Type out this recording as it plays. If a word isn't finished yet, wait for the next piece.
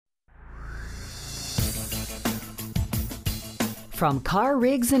From Carr,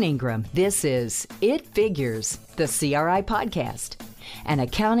 Riggs, and Ingram, this is It Figures, the CRI podcast, an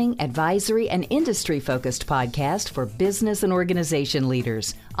accounting, advisory, and industry-focused podcast for business and organization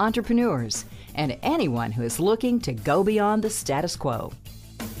leaders, entrepreneurs, and anyone who is looking to go beyond the status quo.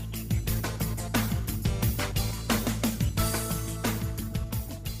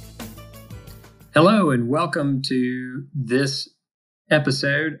 Hello, and welcome to this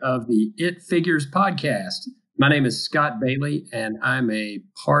episode of the It Figures podcast. My name is Scott Bailey, and I'm a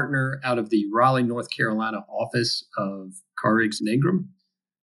partner out of the Raleigh, North Carolina office of Carr, Riggs, and Ingram.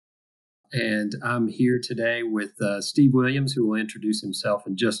 And I'm here today with Steve Williams, who will introduce himself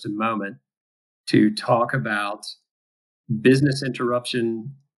in just a moment, to talk about business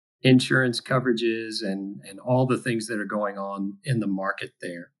interruption, insurance coverages, and all the things that are going on in the market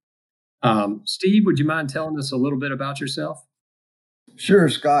there. Steve, would you mind telling us a little bit about yourself? Sure,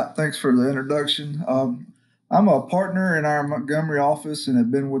 Scott. Thanks for the introduction. I'm a partner in our Montgomery office and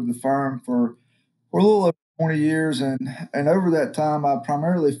have been with the firm for a little over 20 years. And over that time, I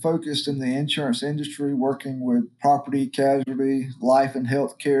primarily focused in the insurance industry, working with property, casualty, life and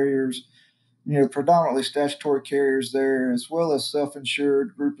health carriers, predominantly statutory carriers there, as well as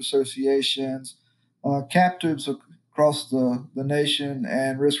self-insured group associations, captives across the nation,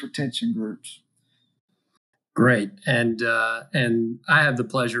 and risk retention groups. Great, and I have the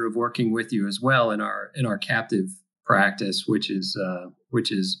pleasure of working with you as well in our captive practice, which is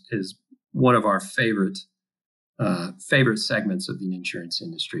one of our favorite segments of the insurance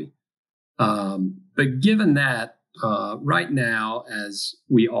industry. But given that, right now, as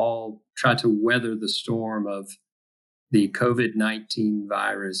we all try to weather the storm of the COVID-19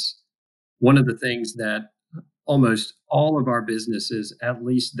 virus, one of the things that almost all of our businesses, at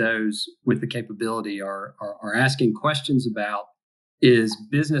least those with the capability, are asking questions about is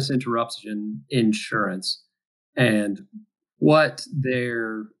business interruption insurance and what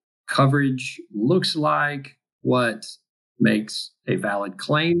their coverage looks like, what makes a valid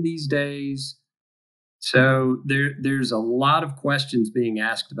claim these days. So there's a lot of questions being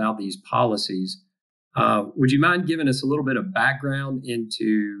asked about these policies. Would you mind giving us a little bit of background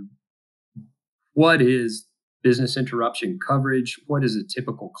into what is business interruption coverage? What does a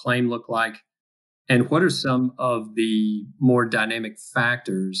typical claim look like? And what are some of the more dynamic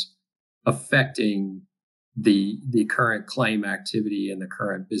factors affecting the current claim activity in the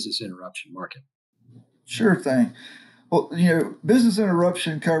current business interruption market? Sure thing. Well, business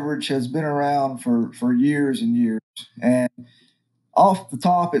interruption coverage has been around for years and years. And off the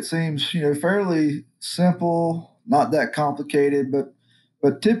top, it seems, fairly simple, not that complicated, but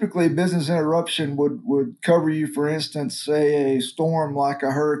typically, business interruption would cover you, for instance, say a storm like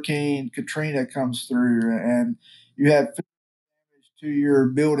a Hurricane Katrina comes through and you have damage to your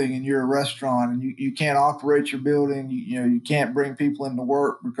building and you're a restaurant and you can't operate your building. You can't bring people into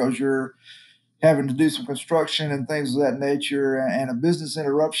work because you're having to do some construction and things of that nature. And a business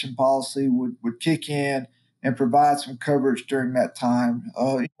interruption policy would kick in and provide some coverage during that time.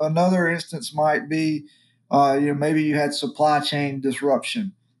 Another instance might be maybe you had supply chain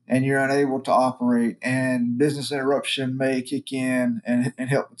disruption and you're unable to operate, and business interruption may kick in and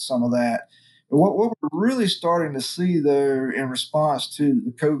help with some of that. But what we're really starting to see, though, in response to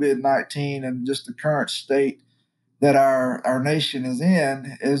the COVID-19 and just the current state that our nation is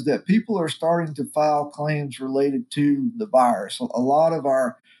in, is that people are starting to file claims related to the virus. A lot of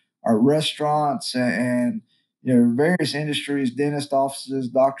our restaurants and various industries, dentist offices,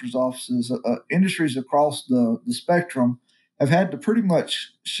 doctors' offices, industries across the spectrum have had to pretty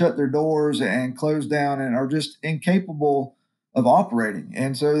much shut their doors and close down and are just incapable of operating.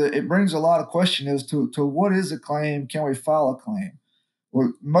 And so it brings a lot of question as to what is a claim? Can we file a claim?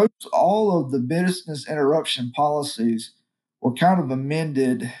 Well, most all of the business interruption policies were kind of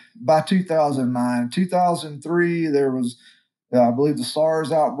amended by 2009. 2003, there was I believe the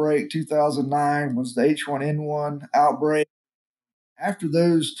SARS outbreak. 2009 was the H1N1 outbreak. After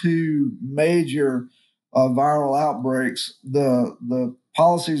those two major viral outbreaks, the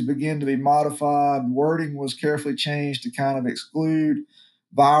policies began to be modified. Wording was carefully changed to kind of exclude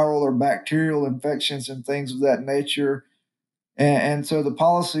viral or bacterial infections and things of that nature. And so the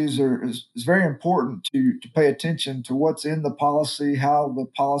policies is very important to pay attention to what's in the policy, how the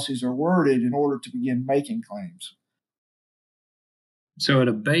policies are worded in order to begin making claims. So at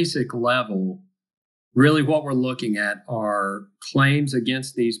a basic level, really what we're looking at are claims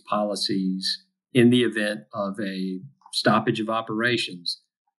against these policies in the event of a stoppage of operations.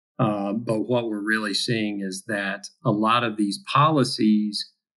 But what we're really seeing is that a lot of these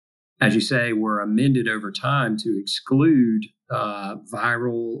policies, as you say, were amended over time to exclude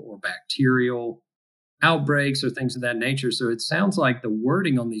viral or bacterial outbreaks or things of that nature. So it sounds like the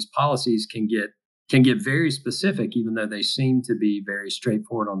wording on these policies can get very specific, even though they seem to be very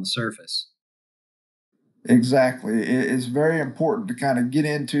straightforward on the surface. Exactly. It's very important to kind of get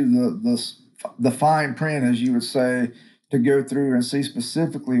into the fine print, as you would say, to go through and see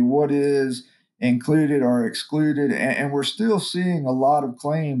specifically what is included or excluded. And we're still seeing a lot of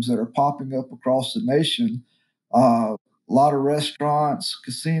claims that are popping up across the nation. A lot of restaurants,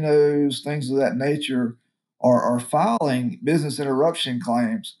 casinos, things of that nature are filing business interruption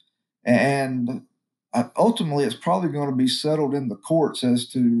claims. And ultimately, it's probably going to be settled in the courts as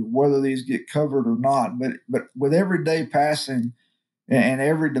to whether these get covered or not. But with every day passing and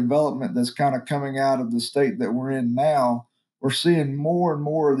every development that's kind of coming out of the state that we're in now, we're seeing more and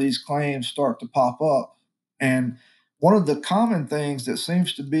more of these claims start to pop up. And one of the common things that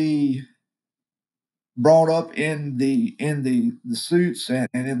seems to be brought up in the suits and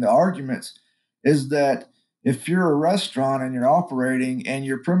in the arguments is that if you're a restaurant and you're operating and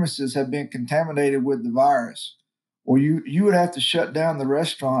your premises have been contaminated with the virus, or you would have to shut down the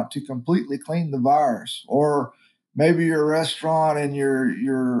restaurant to completely clean the virus, or maybe your restaurant and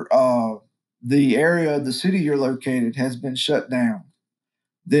your the area of the city you're located has been shut down,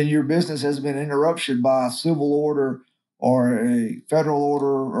 then your business has been interrupted by a civil order or a federal order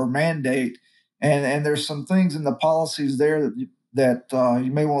or mandate. And there's some things in the policies there that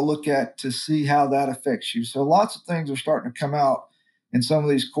you may want to look at to see how that affects you. So lots of things are starting to come out in some of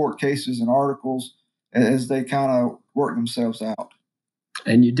these court cases and articles as they kind of work themselves out.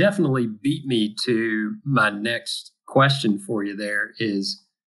 And you definitely beat me to my next question for you there is,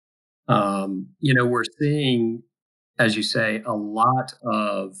 we're seeing, as you say, a lot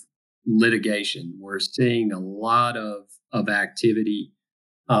of litigation. We're seeing a lot of activity.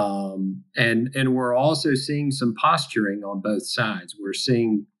 And we're also seeing some posturing on both sides. We're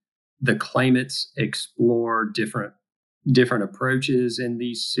seeing the claimants explore different approaches in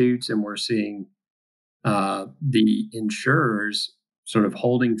these suits, and we're seeing the insurers sort of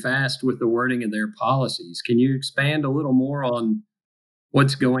holding fast with the wording of their policies. Can you expand a little more on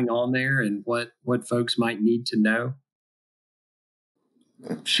what's going on there and what folks might need to know?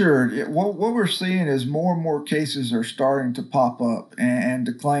 Sure. What we're seeing is more and more cases are starting to pop up and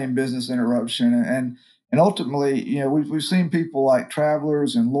to claim business interruption. And ultimately, we've seen people like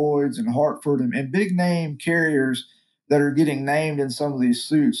Travelers and Lloyd's and Hartford and big name carriers that are getting named in some of these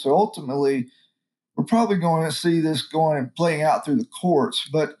suits. So ultimately, we're probably going to see this going and playing out through the courts.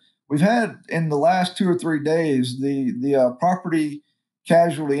 But we've had in the last 2 or 3 days, the Property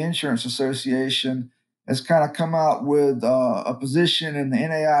Casualty Insurance Association has kind of come out with a position, and the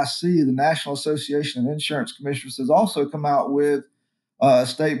NAIC, the National Association of Insurance Commissioners, has also come out with a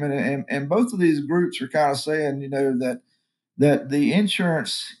statement. And both of these groups are kind of saying, that the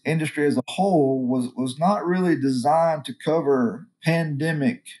insurance industry as a whole was not really designed to cover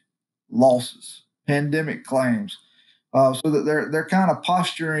pandemic losses, pandemic claims. So that they're kind of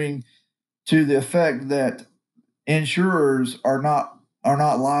posturing to the effect that insurers are not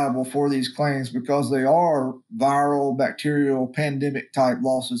liable for these claims because they are viral, bacterial, pandemic type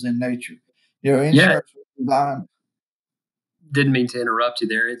losses in nature. Yeah, Insurance is designed. didn't mean to interrupt you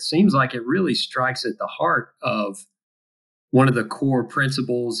there. It seems like it really strikes at the heart of one of the core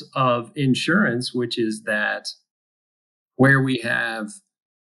principles of insurance, which is that where we have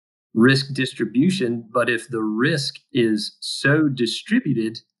risk distribution, but if the risk is so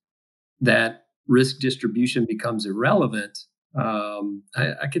distributed that risk distribution becomes irrelevant,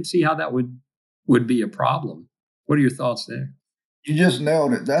 I could see how that would be a problem. What are your thoughts there? You just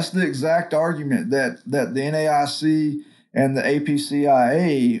nailed it. That's the exact argument that the NAIC and the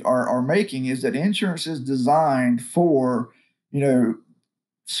APCIA are making, is that insurance is designed for, you know,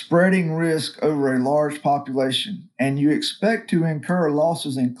 spreading risk over a large population, and you expect to incur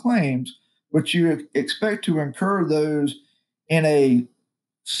losses and claims, but you expect to incur those in a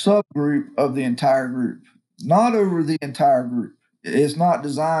subgroup of the entire group, not over the entire group. It's not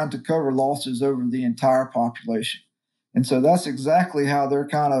designed to cover losses over the entire population. And so that's exactly how they're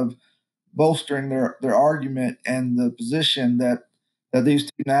kind of bolstering their argument and the position that these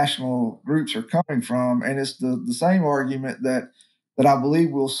two national groups are coming from. And it's the same argument that I believe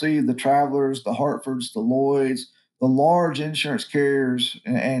we'll see the Travelers, the Hartfords, the Lloyds, the large insurance carriers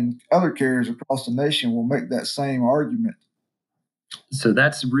and other carriers across the nation will make that same argument. So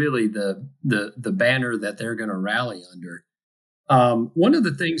that's really the banner that they're going to rally under. One of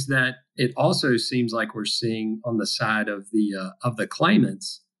the things that it also seems like we're seeing on the side of the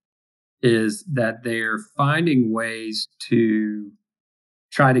claimants is that they're finding ways to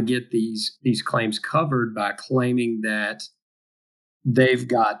try to get these claims covered by claiming that they've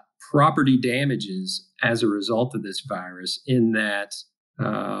got property damages as a result of this virus, in that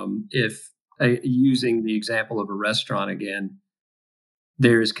if using the example of a restaurant again,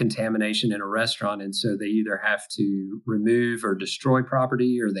 there's contamination in a restaurant, and so they either have to remove or destroy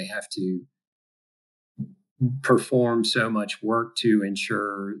property, or they have to perform so much work to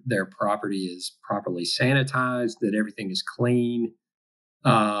ensure their property is properly sanitized, that everything is clean.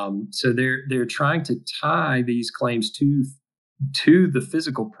 So they're trying to tie these claims to the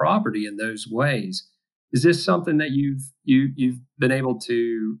physical property in those ways. Is this something that you've been able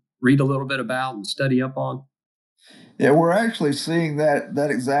to read a little bit about and study up on? Yeah, we're actually seeing that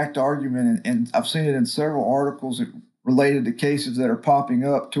exact argument, and I've seen it in several articles related to cases that are popping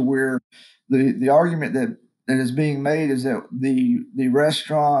up, to where the argument that is being made is that the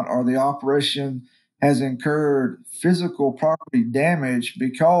restaurant or the operation has incurred physical property damage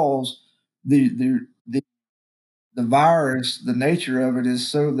because the the virus, the nature of it is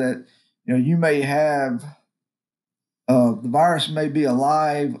so that you may have the virus may be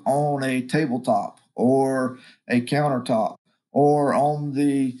alive on a tabletop or a countertop or on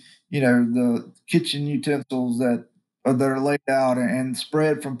the kitchen utensils that are laid out and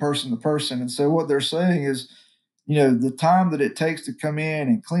spread from person to person. And so what they're saying is, the time that it takes to come in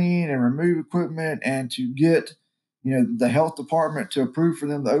and clean and remove equipment and to get, the health department to approve for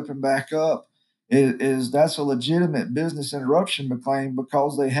them to open back up is that's a legitimate business interruption claim,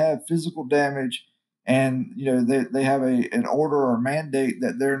 because they have physical damage, and they have an order or mandate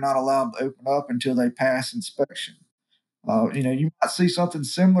that they're not allowed to open up until they pass inspection. You might see something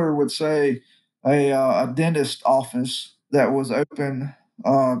similar with, say, a dentist office that was open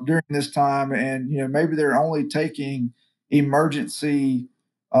during this time, and maybe they're only taking emergency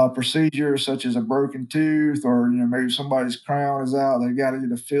procedures such as a broken tooth, or maybe somebody's crown is out, they've got to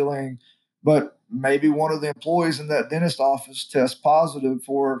get a filling, but maybe one of the employees in that dentist office tests positive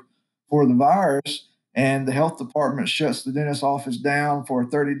for the virus, and the health department shuts the dentist office down for a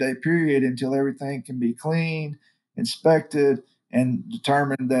 30-day period until everything can be cleaned, inspected, and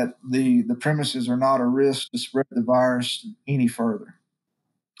determined that the premises are not a risk to spread the virus any further.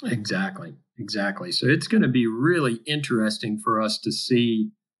 Exactly. So it's going to be really interesting for us to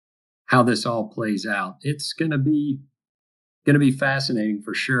see how this all plays out. It's going to be fascinating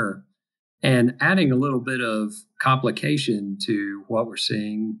for sure. And adding a little bit of complication to what we're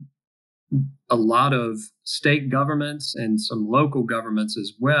seeing, a lot of state governments and some local governments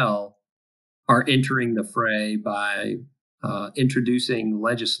as well are entering the fray by introducing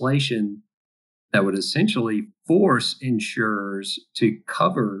legislation that would essentially force insurers to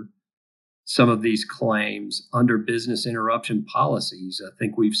cover some of these claims under business interruption policies. I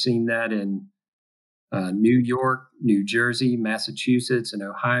think we've seen that in New York, New Jersey, Massachusetts, and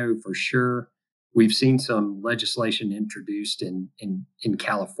Ohio for sure. We've seen some legislation introduced in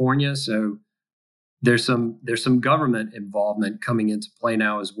California. So there's some government involvement coming into play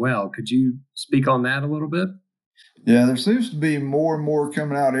now as well. Could you speak on that a little bit? Yeah, there seems to be more and more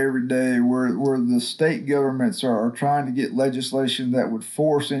coming out every day where the state governments are trying to get legislation that would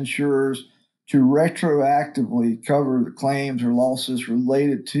force insurers to retroactively cover the claims or losses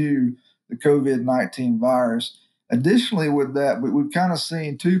related to the COVID-19 virus. Additionally, with that, we've kind of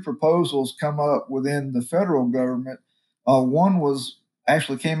seen two proposals come up within the federal government. One was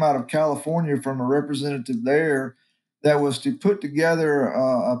actually came out of California from a representative there, that was to put together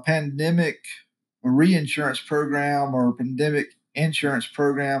a pandemic reinsurance program or pandemic insurance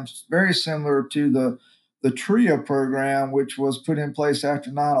programs, very similar to the TRIA program, which was put in place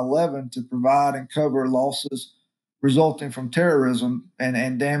after 9/11 to provide and cover losses resulting from terrorism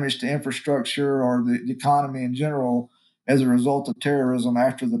and damage to infrastructure or the economy in general as a result of terrorism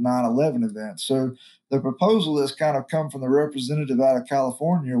after the 9/11 event. So the proposal that's kind of come from the representative out of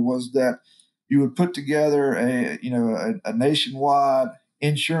California was that you would put together a nationwide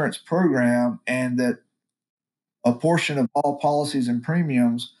insurance program, and that a portion of all policies and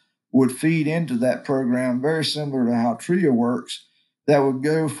premiums would feed into that program, very similar to how TRIA works, that would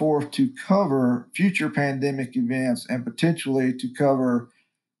go forth to cover future pandemic events and potentially to cover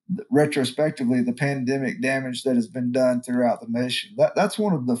retrospectively the pandemic damage that has been done throughout the nation. That's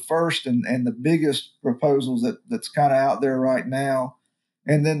one of the first and the biggest proposals that's kind of out there right now.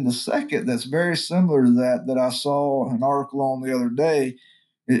 And then the second that's very similar to that I saw an article on the other day,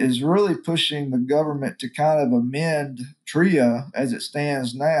 is really pushing the government to kind of amend TRIA as it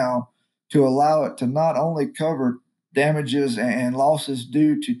stands now, to allow it to not only cover damages and losses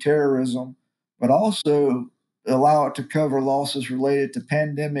due to terrorism, but also allow it to cover losses related to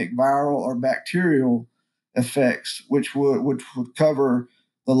pandemic viral or bacterial effects, which would cover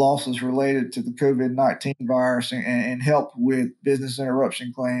the losses related to the COVID-19 virus and help with business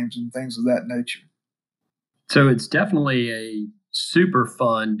interruption claims and things of that nature. So it's definitely a super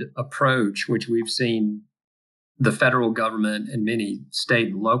fund approach, which we've seen the federal government and many state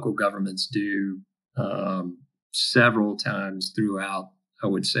and local governments do several times throughout, I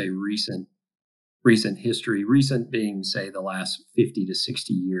would say, recent history, recent being, say, the last 50 to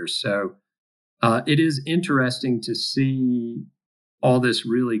 60 years. So it is interesting to see all this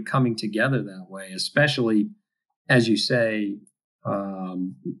really coming together that way, especially, as you say,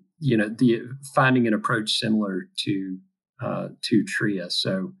 the finding an approach similar to TRIA.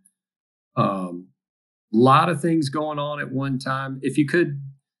 So a lot of things going on at one time. If you could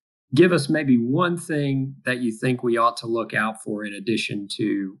give us maybe one thing that you think we ought to look out for in addition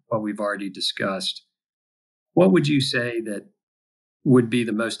to what we've already discussed, what would you say that would be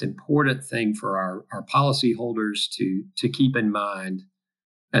the most important thing for our policyholders to keep in mind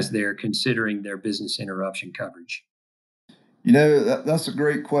as they're considering their business interruption coverage? That's a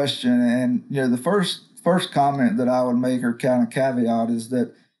great question. And, the first comment that I would make or kind of caveat is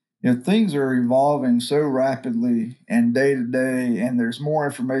that, things are evolving so rapidly and day to day, and there's more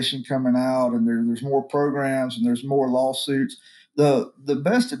information coming out, and there's more programs, and there's more lawsuits. The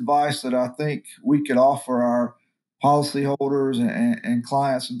best advice that I think we could offer our policyholders and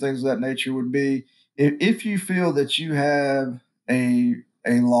clients and things of that nature would be, if you feel that you have a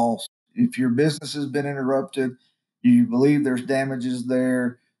loss, if your business has been interrupted, you believe there's damages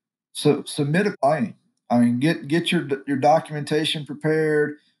there, so submit a claim. I mean, get your documentation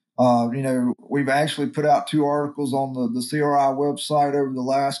prepared. We've actually put out 2 articles on the CRI website over the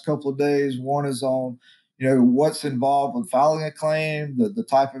last couple of days. One is on, what's involved with filing a claim, the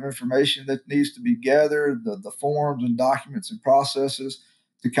type of information that needs to be gathered, the forms and documents and processes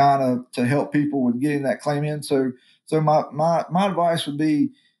to help people with getting that claim in. So my advice would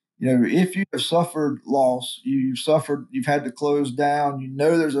be, if you have suffered loss, you've had to close down,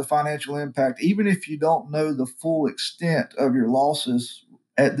 there's a financial impact, even if you don't know the full extent of your losses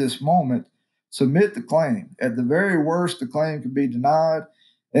at this moment, submit the claim. At the very worst, the claim could be denied.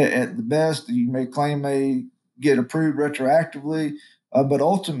 At the best, claim may get approved retroactively, but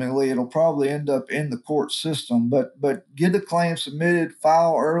ultimately it'll probably end up in the court system. But get the claim submitted,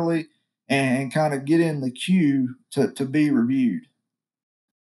 file early, and kind of get in the queue to be reviewed.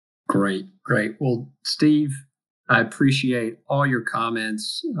 Great. Well, Steve, I appreciate all your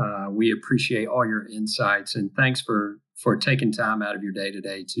comments. We appreciate all your insights, and thanks for taking time out of your day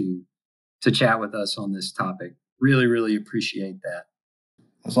today to chat with us on this topic. Really, really appreciate that.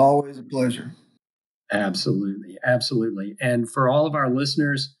 It's always a pleasure. Absolutely. And for all of our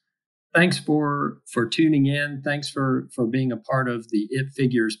listeners, thanks for tuning in. Thanks for being a part of the It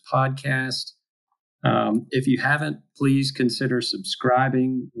Figures podcast. If you haven't, please consider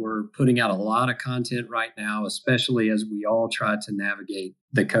subscribing. We're putting out a lot of content right now, especially as we all try to navigate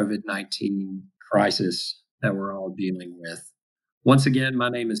the COVID-19 crisis that we're all dealing with. Once again, my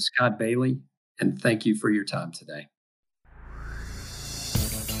name is Scott Bailey, and thank you for your time today.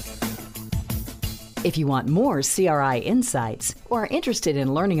 If you want more CRI insights or are interested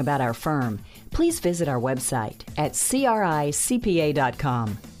in learning about our firm, please visit our website at cricpa.com.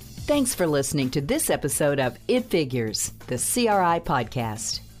 Thanks for listening to this episode of It Figures, the CRI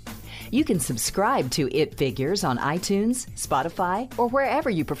podcast. You can subscribe to It Figures on iTunes, Spotify, or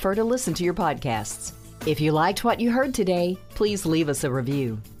wherever you prefer to listen to your podcasts. If you liked what you heard today, please leave us a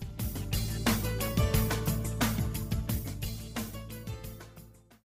review.